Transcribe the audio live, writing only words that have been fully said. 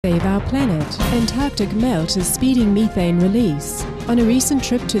Save our planet. Antarctic melt is speeding methane release. On a recent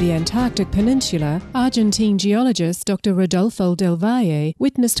trip to the Antarctic Peninsula, Argentine geologist Dr. Rodolfo del Valle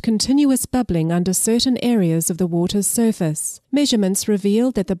witnessed continuous bubbling under certain areas of the water's surface. Measurements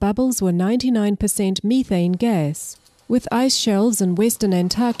revealed that the bubbles were 99% methane gas. With ice shelves in Western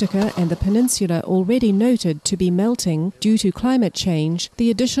Antarctica and the peninsula already noted to be melting due to climate change, the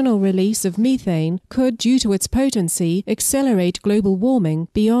additional release of methane could, due to its potency, accelerate global warming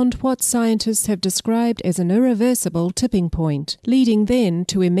beyond what scientists have described as an irreversible tipping point, leading then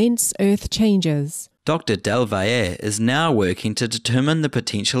to immense Earth changes. Dr. Del Valle is now working to determine the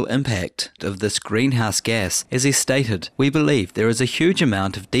potential impact of this greenhouse gas. As he stated, "We believe there is a huge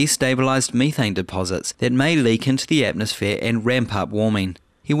amount of destabilized methane deposits that may leak into the atmosphere and ramp up warming."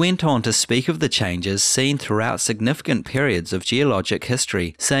 He went on to speak of the changes seen throughout significant periods of geologic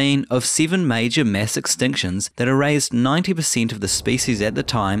history, saying, "Of 7 major mass extinctions that erased 90% of the species at the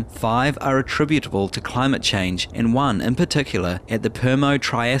time, 5 are attributable to climate change, and 1 in particular, at the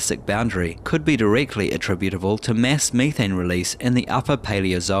Permo-Triassic boundary, could be directly attributable to mass methane release in the Upper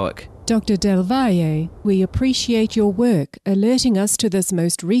Paleozoic." Dr. Del Valle, we appreciate your work alerting us to this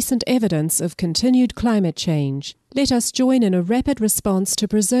most recent evidence of continued climate change. Let us join in a rapid response to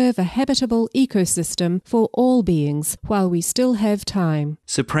preserve a habitable ecosystem for all beings while we still have time.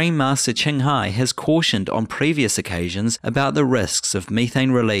 Supreme Master Ching Hai has cautioned on previous occasions about the risks of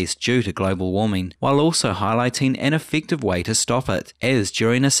methane release due to global warming, while also highlighting an effective way to stop it, as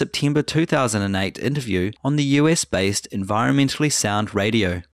during a September 2008 interview on the US-based Environmentally Sound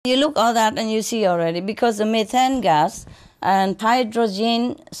Radio. You look all that and you see already, because the methane gas and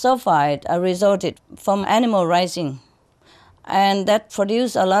hydrogen sulfide are resulted from animal rising. And that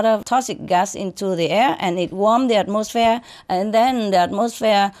produce a lot of toxic gas into the air, and it warms the atmosphere, and then the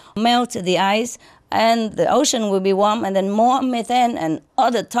atmosphere melts the ice, and the ocean will be warm, and then more methane and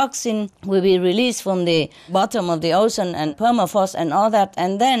other toxin will be released from the bottom of the ocean and permafrost and all that,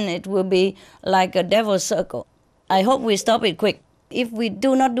 and then it will be like a devil's circle. I hope we stop it quick. If we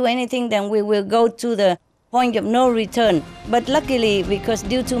do not do anything, then we will go to the point of no return. But luckily, because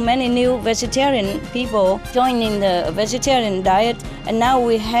due to many new vegetarian people joining the vegetarian diet, and now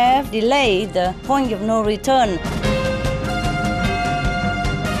we have delayed the point of no return.